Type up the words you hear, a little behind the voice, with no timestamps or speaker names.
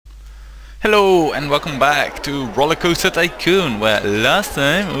Hello and welcome back to Rollercoaster Tycoon, where last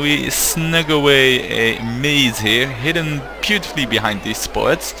time we snuck away a maze here, hidden beautifully behind these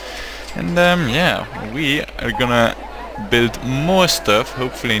spots. And yeah, we are gonna build more stuff,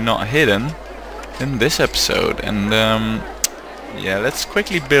 hopefully not hidden, in this episode. And yeah, let's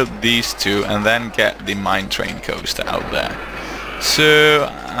quickly build these two and then get the mine train coaster out there. So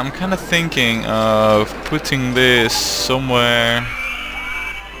I'm kind of thinking of putting this somewhere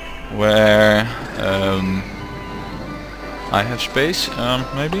where I have space,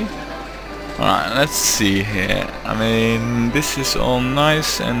 maybe? Alright, let's see here. I mean, this is all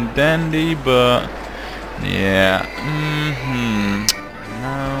nice and dandy, but yeah,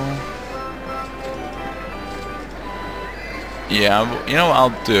 no. Yeah, you know what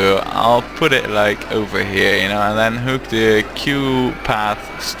I'll do? I'll put it like over here, you know, and then hook the Q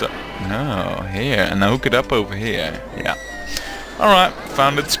path stuff. No, here, and then hook it up over here. Yeah. Alright,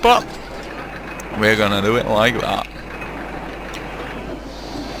 found its spot. We're gonna do it like that.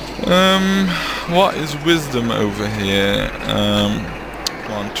 What is wisdom over here?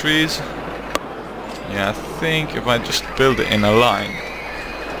 Come on, trees. Yeah, I think if I just build it in a line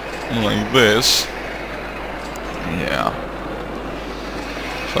like this. Yeah.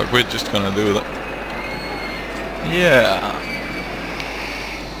 So we're just gonna do that. Yeah.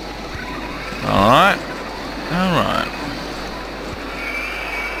 Alright. Alright.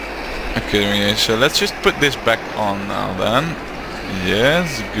 Okay, so let's just put this back on now then.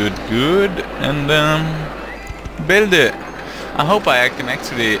 Yes, good, good. And build it. I hope I can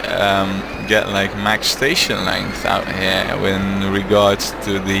actually get like max station length out here in regards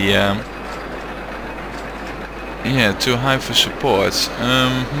to the yeah, too high for supports.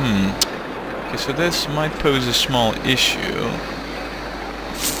 Okay, so this might pose a small issue.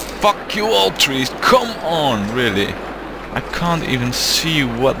 Fuck you all, trees, come on, really. I can't even see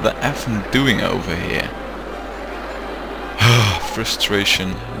what the F I'm doing over here.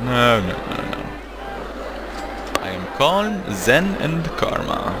 Frustration. No, no, no, no. I am calm, zen and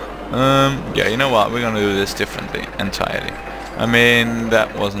karma. Yeah, you know what? We're gonna do this differently, entirely. I mean,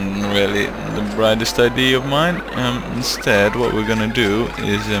 that wasn't really the brightest idea of mine. Instead, what we're gonna do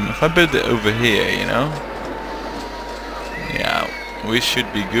is, if I build it over here, you know? Yeah, we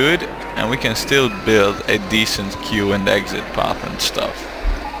should be good. And we can still build a decent queue and exit path and stuff.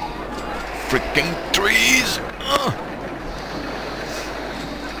 Freaking trees!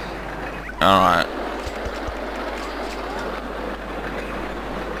 Alright.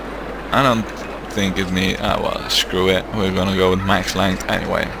 I don't think it needs... Ah, well, screw it. We're gonna go with max length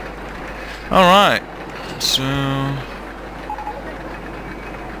anyway. Alright. So...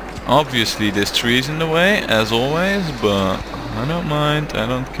 obviously this tree is in the way, as always, but... I don't mind, I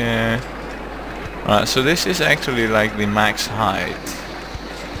don't care. Alright, so this is actually like the max height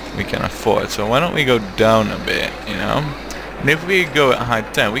we can afford. So why don't we go down a bit, you know? And if we go at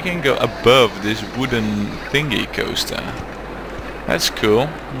height 10, we can go above this wooden thingy coaster. That's cool.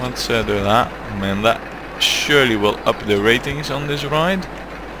 Let's do that. I mean, that surely will up the ratings on this ride,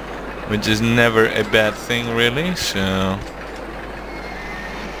 which is never a bad thing, really. So...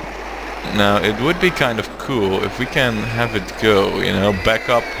 now, it would be kind of cool if we can have it go, you know, back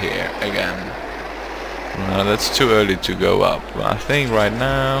up here again. No, that's too early to go up. But I think right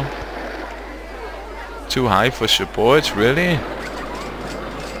now... too high for supports, really?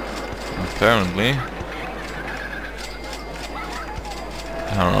 Apparently.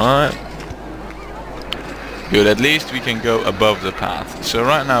 Alright. Good, at least we can go above the path. So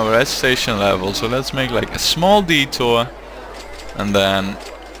right now we're at station level, so let's make like a small detour. And then...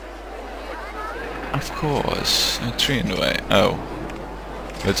 of course, a tree in the way. Oh.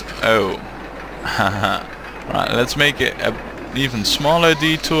 But, oh. Haha. Right, let's make it a even smaller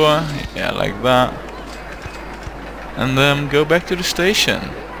detour. Yeah, like that. And then go back to the station.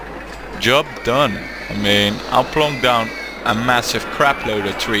 Job done. I mean, I'll plonk down a massive crap load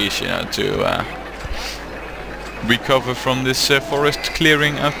of trees, you know, to recover from this forest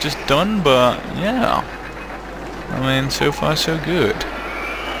clearing I've just done, but yeah. I mean, so far so good.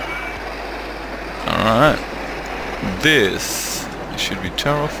 Alright, this should be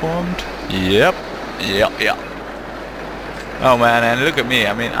terraformed. Yep, yep. Oh man, and look at me.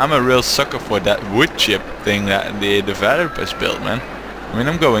 I mean, I'm a real sucker for that wood chip thing that the developers built, man. I mean,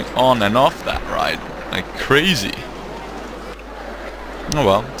 I'm going on and off that ride like crazy. Oh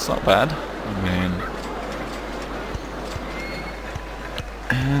well, it's not bad. I mean,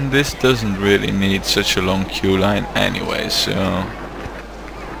 and this doesn't really need such a long queue line anyway, so...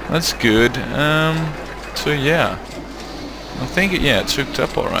 that's good. So yeah, I think yeah, it's hooked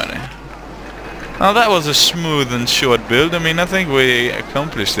up already. Now that was a smooth and short build. I mean, I think we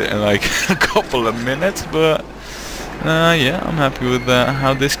accomplished it in like a couple of minutes, but yeah, I'm happy with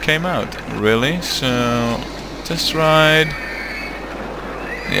how this came out, really. So, test ride.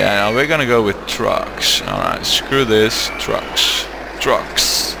 Yeah, no, we're gonna go with trucks. Alright, screw this. Trucks.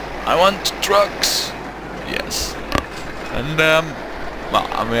 Trucks. I want trucks. Yes. And, well,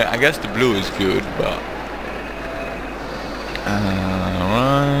 I mean, I guess the blue is good, but...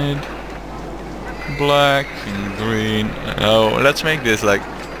 Alright. Black and green. Oh, let's make this like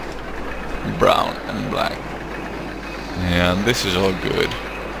brown and black. Yeah, and this is all good.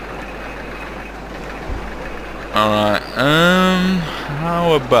 Alright,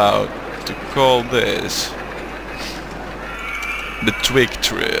 how about to call this the Twig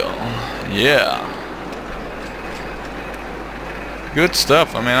Trail? Yeah. Good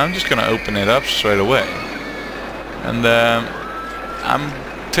stuff. I mean, I'm just gonna open it up straight away. And I'm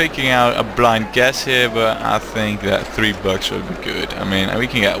taking out a blind guess here, but I think that $3 would be good. I mean, we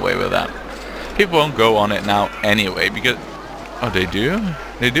can get away with that. People won't go on it now anyway, because... Oh, they do?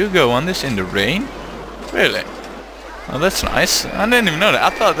 They do go on this in the rain? Really? Oh, that's nice. I didn't even know that. I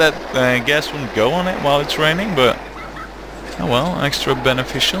thought that gas wouldn't go on it while it's raining, but... Oh well, extra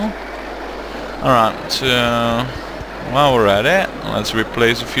beneficial. Alright, so... While we're at it, let's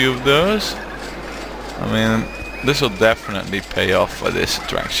replace a few of those. I mean, this will definitely pay off for this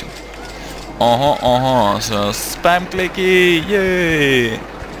attraction. So spam clicky, yay!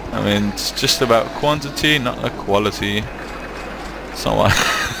 I mean, it's just about quantity, not the quality. So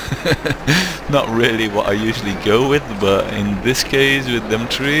not really what I usually go with, but in this case with them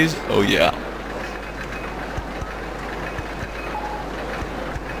trees, oh yeah.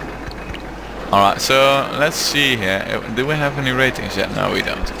 Alright, so let's see here. Do we have any ratings yet? No, we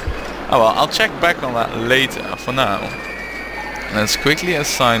don't. Oh well, I'll check back on that later. For now, let's quickly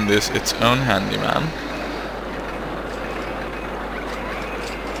assign this its own handyman.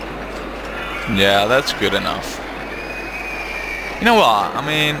 Yeah, that's good enough. You know what? I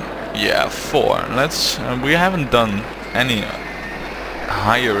mean, yeah, 4. Let's. We haven't done any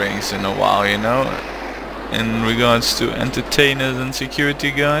hirings in a while, you know, in regards to entertainers and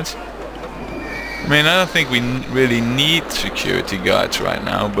security guards. I mean, I don't think we really need security guards right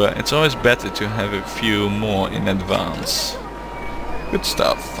now, but it's always better to have a few more in advance. Good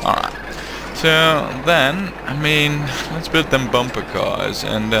stuff. Alright. So then, I mean, let's build them bumper cars,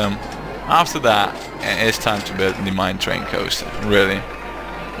 and after that, it's time to build the mine train coaster. Really.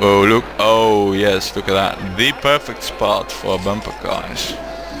 Oh, look. Oh, yes, look at that. The perfect spot for bumper cars.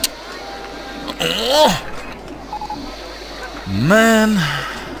 Oh, man.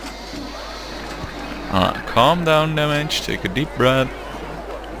 Alright, calm down, damage. Take a deep breath.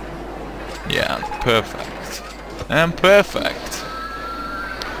 Yeah, perfect. And perfect.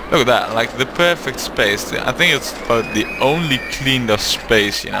 Look at that, like the perfect space. I think it's about the only cleaned up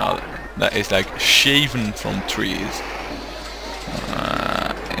space, you know, that is like shaven from trees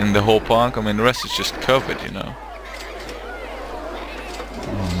in the whole park. I mean, the rest is just covered, you know.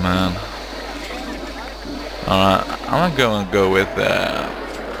 Oh man. Alright, I'm not gonna go with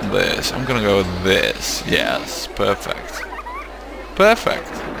this. I'm gonna go with this. Yes, perfect. Perfect.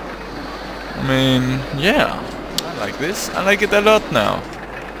 I mean, yeah. I like this. I like it a lot now.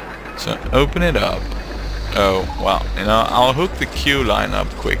 So open it up. Oh, well, you know, I'll hook the queue line up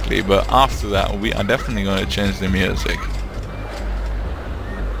quickly, but after that we are definitely going to change the music.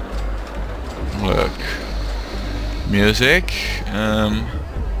 Look. Music.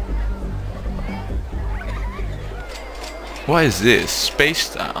 What is this? Space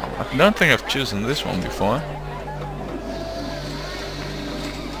style. I don't think I've chosen this one before.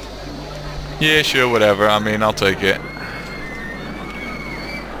 Yeah, sure, whatever. I mean, I'll take it.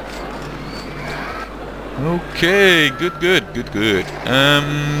 Okay, good.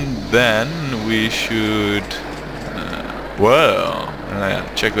 Then we should... well,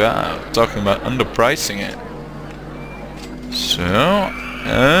 check that out. Talking about underpricing it. So,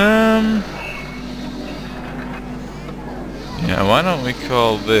 yeah, why don't we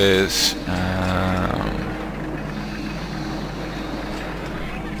call this...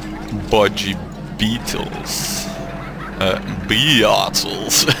 Budgie Beatles.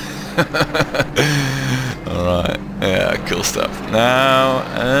 Beatles. Alright, yeah, cool stuff. Now,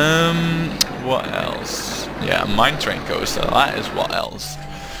 what else? Yeah, mine train coaster, that is what else.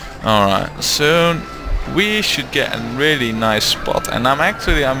 Alright, so we should get a really nice spot, and I'm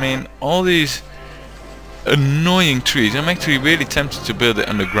actually, I mean, all these annoying trees, I'm actually really tempted to build it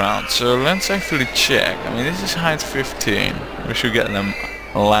underground, so let's actually check. I mean, this is height 15, we should get them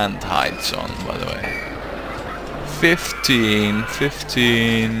land heights on, by the way. 15.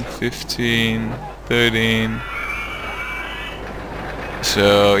 13.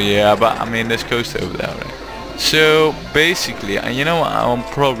 So yeah, but I mean there's coaster over there already. So basically, you know what I'll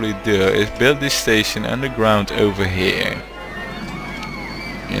probably do is build this station underground over here.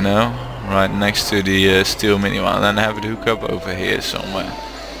 You know, right next to the steel mini one, and then have it hook up over here somewhere.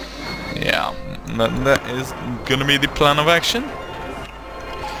 Yeah, that is gonna be the plan of action.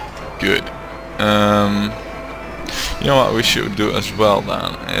 Good. You know what we should do as well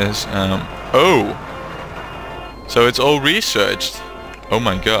then is oh, so it's all researched. Oh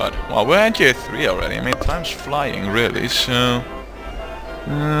my god. Well, we're at year 3 already. I mean, time's flying really, so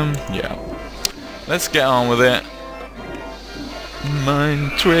yeah. Let's get on with it.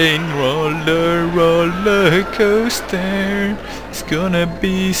 Mine train roller coaster. It's gonna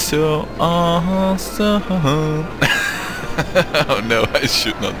be so awesome. Oh no, I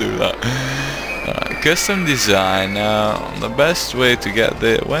should not do that. Custom design. Now, the best way to get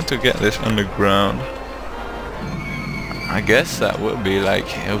this underground, I guess that would be like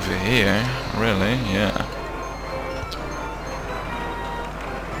over here, really, yeah.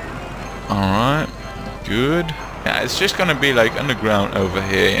 Alright, good. Yeah, it's just gonna be like underground over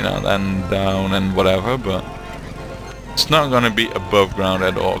here, you know, then down and whatever, but it's not gonna be above ground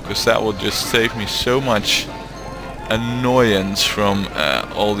at all, because that will just save me so much annoyance from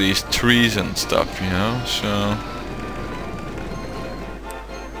all these trees and stuff, you know, so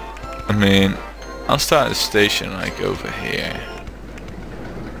I mean, I'll start the station like over here.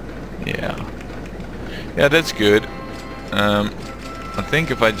 Yeah, that's good. I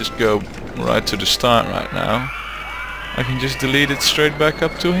think if I just go right to the start right now, I can just delete it straight back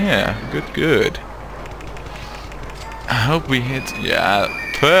up to here. Good. I hope we hit, yeah,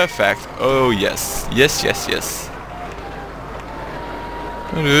 perfect. Oh yes.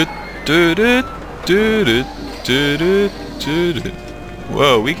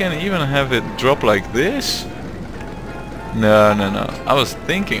 Whoa, we can even have it drop like this? No. I was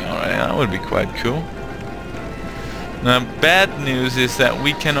thinking already, that would be quite cool. Now, bad news is that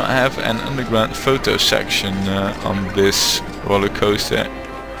we cannot have an underground photo section on this roller coaster.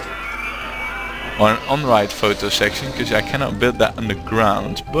 Or an on-ride photo section, because I cannot build that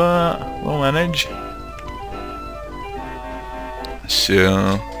underground, but we'll manage. So,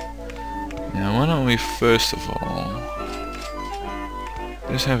 yeah, why don't we first of all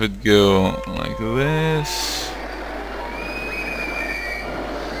just have it go like this.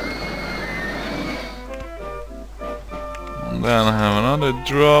 And then have another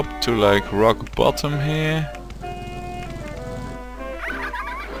drop to like rock bottom here.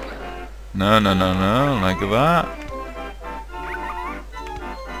 No, like that.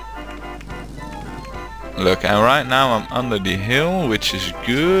 Look, and right now I'm under the hill, which is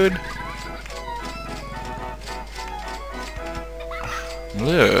good.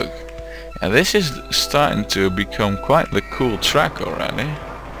 Look, yeah, this is starting to become quite the cool track already.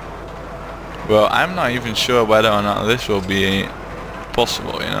 Well, I'm not even sure whether or not this will be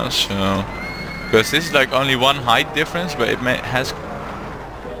possible, you know, so... Because this is like only one height difference, but it has...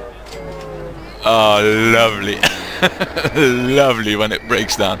 Oh, lovely. Lovely when it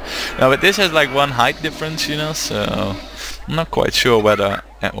breaks down. Now, but this has like one height difference, you know, so... I'm not quite sure whether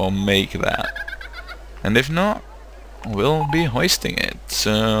it will make that. And if not, we'll be hoisting it.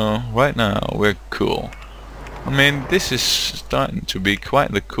 So, right now, we're cool. I mean, this is starting to be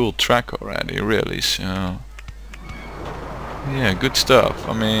quite the cool track already, really, so... Yeah, good stuff.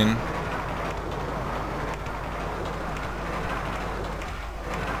 I mean...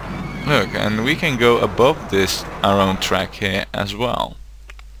 Look, and we can go above this, our own track here as well.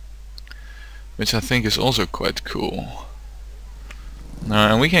 Which I think is also quite cool.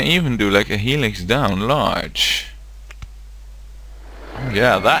 And we can even do like a helix down large. Oh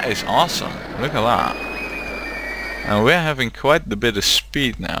yeah, that is awesome. Look at that. And we're having quite a bit of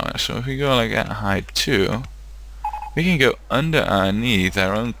speed now, so if we go like at height 2, we can go underneath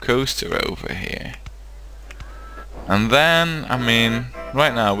our own coaster over here. And then, I mean,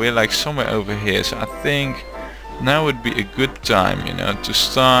 right now we're like somewhere over here, so I think now would be a good time, you know, to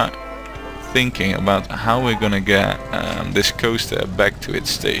start thinking about how we're gonna get this coaster back to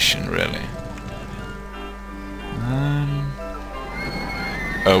its station, really.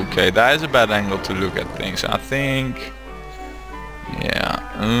 Okay, that is a bad angle to look at things. I think, yeah.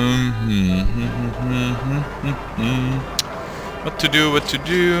 What to do?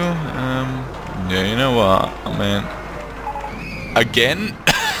 Yeah, you know what? I mean, again,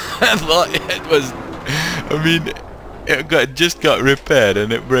 I thought it was. I mean, it just got repaired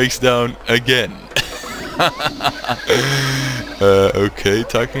and it breaks down again. Okay,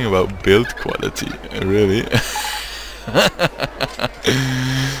 talking about build quality, really.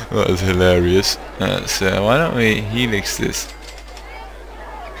 That was hilarious. So why don't we helix this?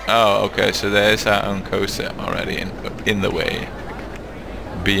 Oh, okay, so there's our own coaster already in the way.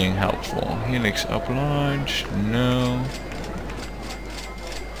 Being helpful. Helix up large, no.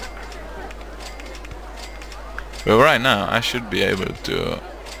 But right now I should be able to...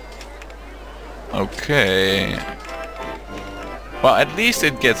 Okay. Well, at least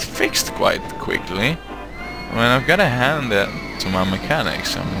it gets fixed quite quickly. I mean, I've got to hand that to my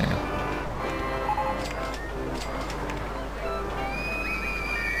mechanics, I mean.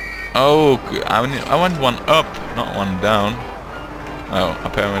 Oh, I want one up, not one down. Oh,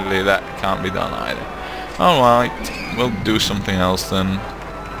 apparently that can't be done either. Alright, we'll do something else then.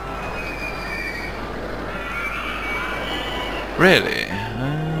 Really?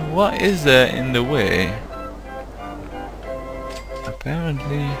 What is there in the way?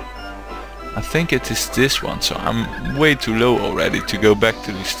 Apparently... I think it is this one, so I'm way too low already to go back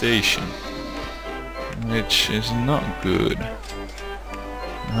to the station. Which is not good.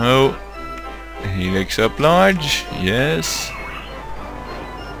 No. Helix up large, yes.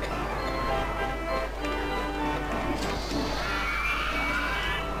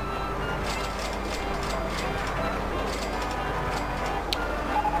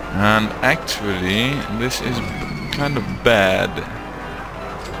 And actually, this is kind of bad.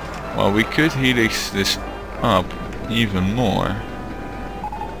 Well, we could helix this up even more.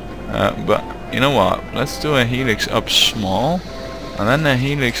 But you know what? Let's do a helix up small and then a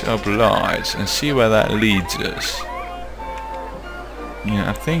helix up large and see where that leads us. Yeah,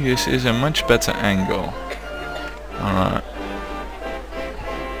 I think this is a much better angle. Alright.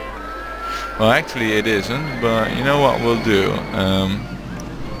 Well, actually it isn't, but you know what we'll do?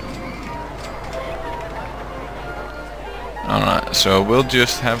 Alright, so we'll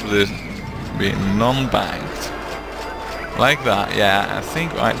just have this be non-banked. Like that, yeah. I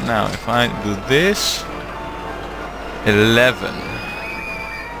think right now if I do this, 11.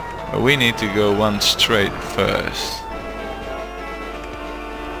 But we need to go one straight first.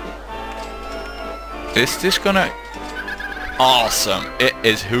 Is this gonna... Awesome! It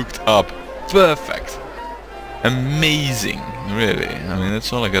is hooked up. Perfect! Amazing, really. I mean,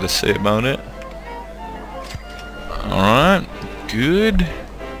 that's all I gotta say about it. Alright, good.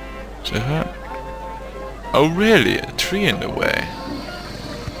 So, oh really? A tree in the way?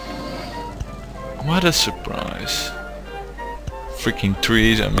 What a surprise. Freaking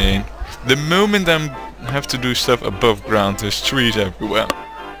trees, I mean. The moment I have to do stuff above ground, there's trees everywhere.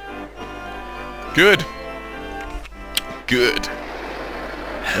 Good. Good.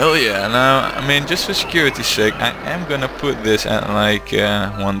 Hell yeah. Now, I mean, just for security's sake, I am gonna put this at like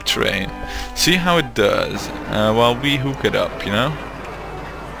one train. See how it does while we hook it up, you know?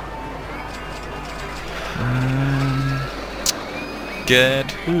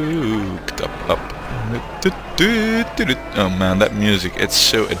 Get hooked up. Oh man, that music, it's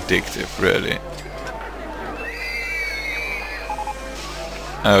so addictive, really.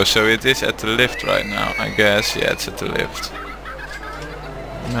 Oh, so it is at the lift right now, I guess. Yeah, it's at the lift.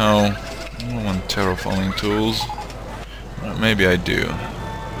 No, I don't want terraforming tools. Well, maybe I do.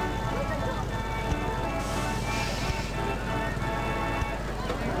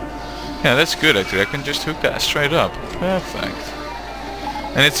 Yeah, that's good actually. I can just hook that straight up. Perfect.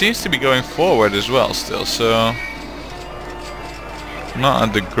 And it seems to be going forward as well still, so... Not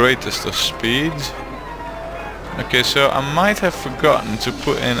at the greatest of speeds. Okay, so I might have forgotten to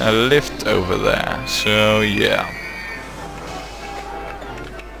put in a lift over there, so yeah.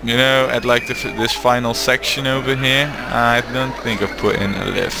 You know, at like this final section over here, I don't think I've put in a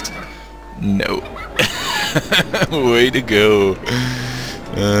lift. No. Way to go.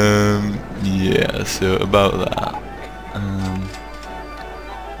 Yeah, so about that.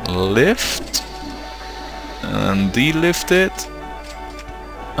 Lift and delift it.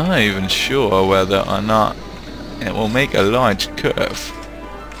 I'm not even sure whether or not it will make a large curve.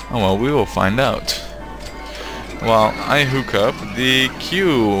 Oh well, we will find out. Well, I hook up the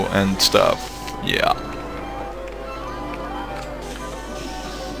queue and stuff. Yeah.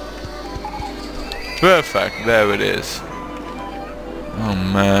 Perfect, there it is. Oh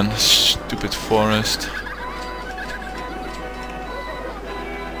man, stupid forest.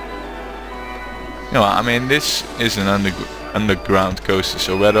 You know, I mean, this is an underground coaster,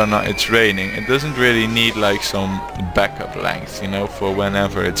 so whether or not it's raining, it doesn't really need like some backup length, you know, for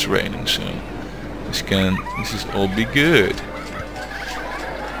whenever it's raining. So this is all be good.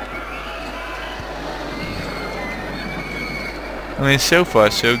 I mean, so far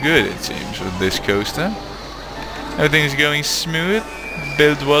so good it seems with this coaster. Everything is going smooth.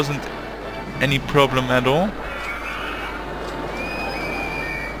 Build wasn't any problem at all.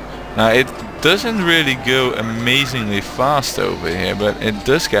 Now it doesn't really go amazingly fast over here, but it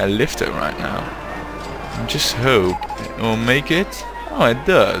does get lifted right now. I just hope it will make it. Oh, it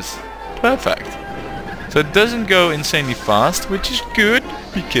does. Perfect. So it doesn't go insanely fast, which is good,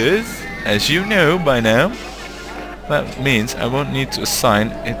 because, as you know by now, that means I won't need to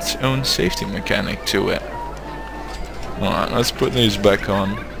assign its own safety mechanic to it. Alright, let's put these back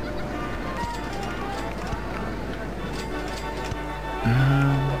on.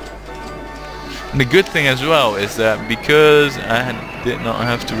 The good thing as well is that because I did not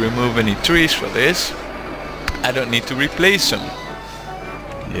have to remove any trees for this, I don't need to replace them.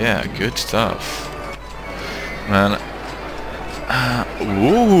 Yeah, good stuff. Man.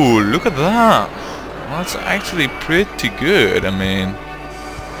 Ooh, look at that. That's actually pretty good. I mean,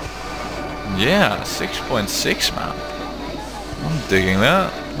 yeah, 6.6, man. I'm digging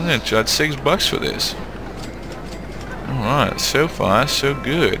that. I'm gonna charge $6 for this. Alright, so far so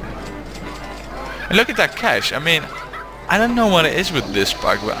good. And look at that cash. I mean, I don't know what it is with this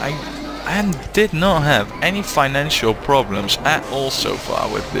park, but I did not have any financial problems at all so far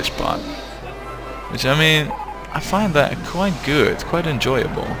with this park. Which, I mean, I find that quite good, quite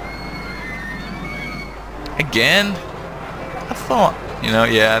enjoyable. Again, I thought, you know,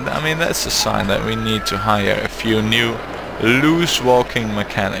 yeah, I mean, that's a sign that we need to hire a few new loose walking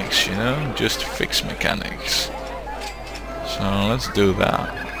mechanics, you know, just fix mechanics. So let's do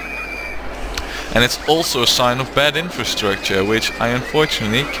that. And it's also a sign of bad infrastructure, which I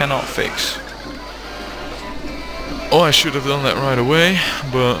unfortunately cannot fix. Oh, I should have done that right away,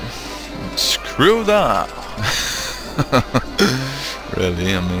 but screw that.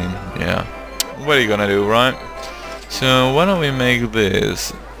 Really, I mean, yeah. What are you gonna do, right? So why don't we make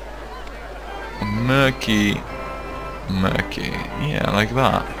this murky, yeah, like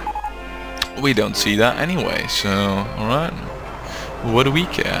that. We don't see that anyway, so alright. What do we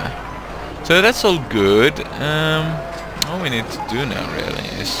care? So that's all good. All we need to do now really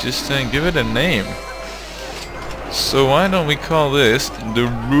is just give it a name. So why don't we call this the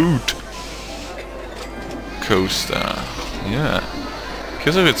Root Coaster? Yeah,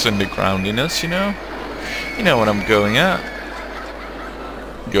 because of its undergroundiness, you know. You know what I'm going at.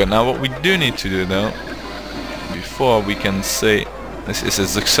 Good. Now what we do need to do though, before we can say this is a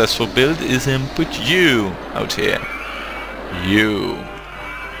successful build, is put you out here. You.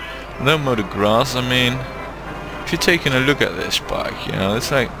 No mow the grass. I mean, if you're taking a look at this park, you know,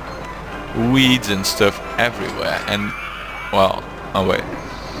 it's like weeds and stuff everywhere. And well, oh wait,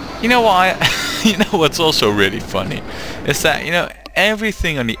 you know why? You know what's also really funny is that, you know,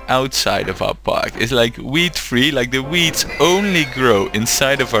 everything on the outside of our park is like weed free. Like the weeds only grow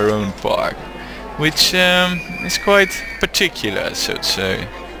inside of our own park, which is quite particular, so to say,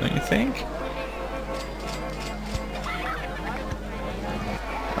 don't you think?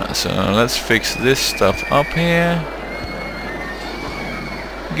 So let's fix this stuff up here.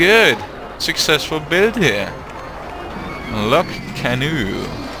 Good. Successful build here. Lock canoe.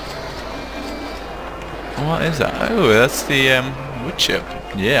 What is that? Oh, that's the wood chip.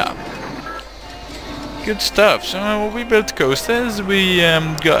 Yeah. Good stuff. So when we built coasters, we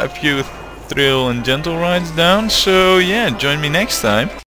got a few thrill and gentle rides down. So yeah, join me next time.